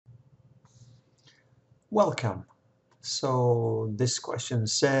Welcome. So this question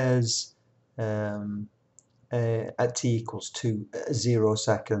says at t equals 0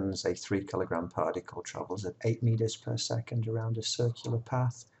 seconds, a 3 kilogram particle travels at 8 meters per second around a circular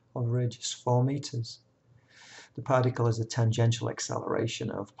path of radius 4 meters. The particle has a tangential acceleration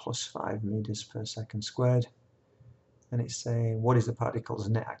of plus 5 meters per second squared. And it's saying what is the particle's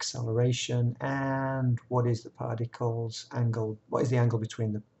net acceleration and what is the particle's angle, what is the angle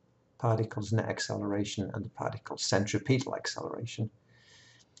between the particle's net acceleration and the particle's centripetal acceleration.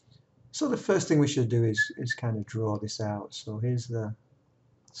 So the first thing we should do is kind of draw this out. So here's the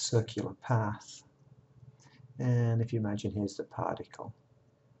circular path, and if you imagine, here's the particle,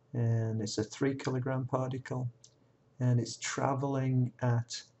 and it's a 3 kilogram particle, and it's traveling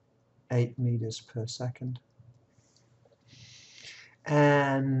at 8 meters per second,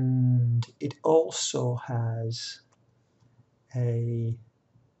 and it also has a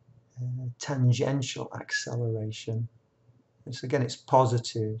tangential acceleration. So again, it's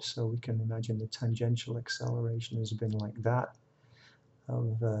positive, so we can imagine the tangential acceleration has been like that,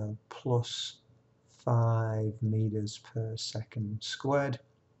 of plus 5 meters per second squared.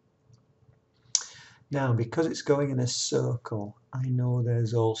 Now, because it's going in a circle, I know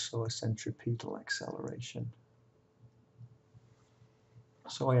there's also a centripetal acceleration.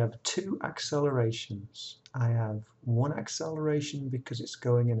 So I have two accelerations. I have one acceleration because it's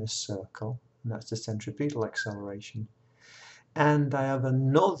going in a circle, and that's the centripetal acceleration. And I have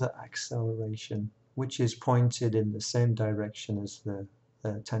another acceleration which is pointed in the same direction as the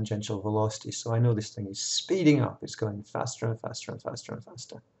tangential velocity. So I know this thing is speeding up. It's going faster and faster and faster and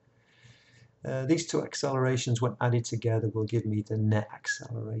faster. These two accelerations, when added together, will give me the net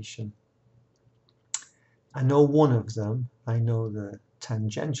acceleration. I know one of them. I know the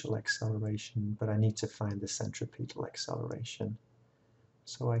tangential acceleration, but I need to find the centripetal acceleration.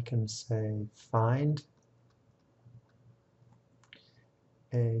 So I can say find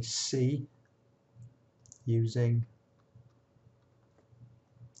a C using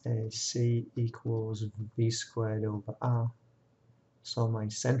a C equals v squared over r. So my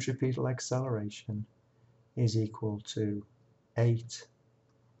centripetal acceleration is equal to 8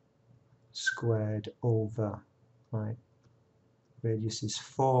 squared over my radius is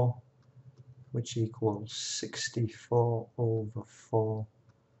 4, which equals 64 over 4,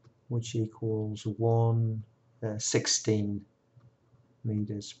 which equals 16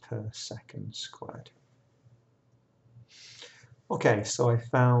 meters per second squared. Okay, so I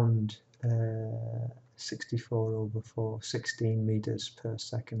found 64 over 4, 16 meters per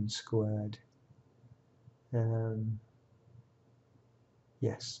second squared.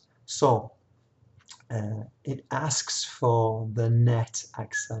 Yes, so it asks for the net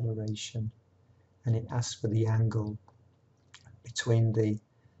acceleration, and it asks for the angle between the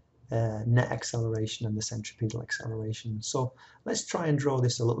net acceleration and the centripetal acceleration. So let's try and draw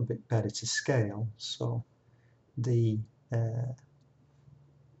this a little bit better to scale. So the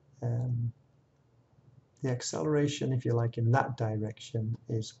acceleration, if you like, in that direction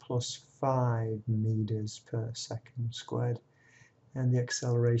is plus 5 meters per second squared, and the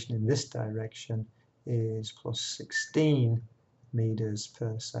acceleration in this direction is plus 16 meters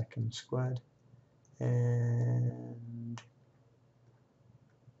per second squared, and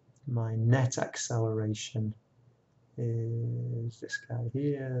my net acceleration is this guy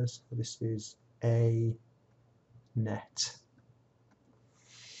here, so this is A net.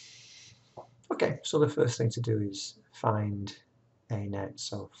 Okay, so the first thing to do is find A net.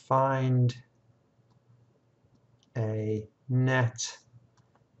 So find A net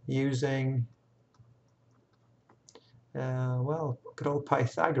using, well, good old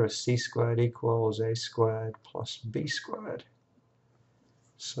Pythagoras, c squared equals a squared plus b squared.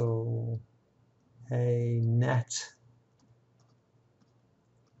 So A net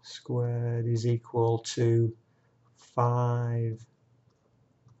squared is equal to 5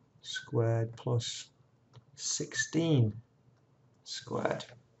 squared plus 16 squared.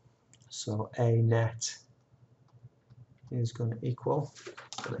 So A net is going to equal,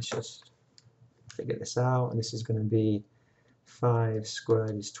 so let's just figure this out, and this is going to be 5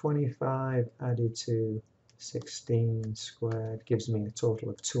 squared is 25 added to 16 squared gives me a total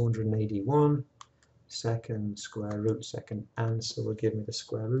of 281. Second square root, second answer will give me the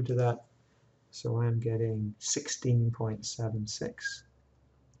square root of that. So I'm getting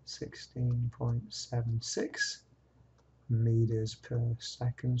 16.76 meters per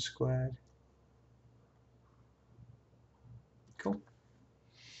second squared. Cool.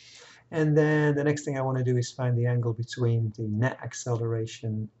 And then the next thing I want to do is find the angle between the net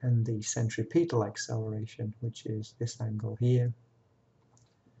acceleration and the centripetal acceleration, which is this angle here.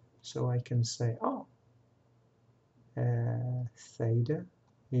 So I can say, oh, theta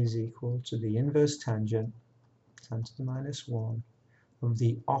is equal to the inverse tangent 10 to the minus 1 of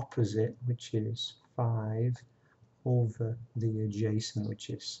the opposite, which is 5, over the adjacent, which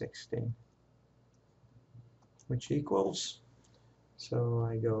is 16, which equals, so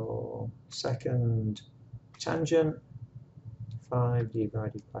I go second tangent, 5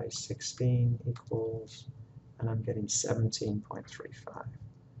 divided by 16 equals, and I'm getting 17.35.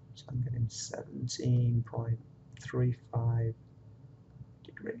 So I'm getting 17.35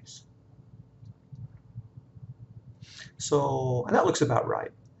 degrees. So, and that looks about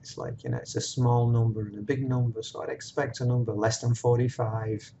right. It's like, it's a small number and a big number, so I'd expect a number less than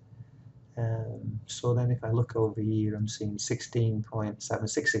 45. So then if I look over here, I'm seeing 16.76,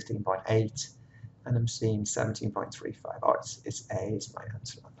 16.8, and I'm seeing 17.35. Oh, it's A is my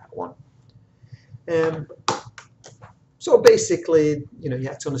answer on that one. So basically, you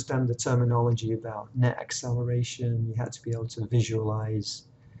have to understand the terminology about net acceleration. You had to be able to visualize.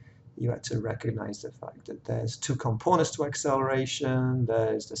 You had to recognize the fact that there's two components to acceleration.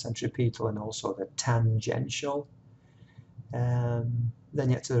 There's the centripetal and also the tangential. Then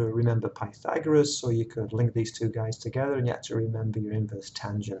you had to remember Pythagoras, so you could link these two guys together, and you had to remember your inverse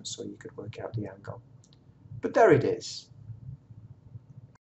tangent, so you could work out the angle. But there it is.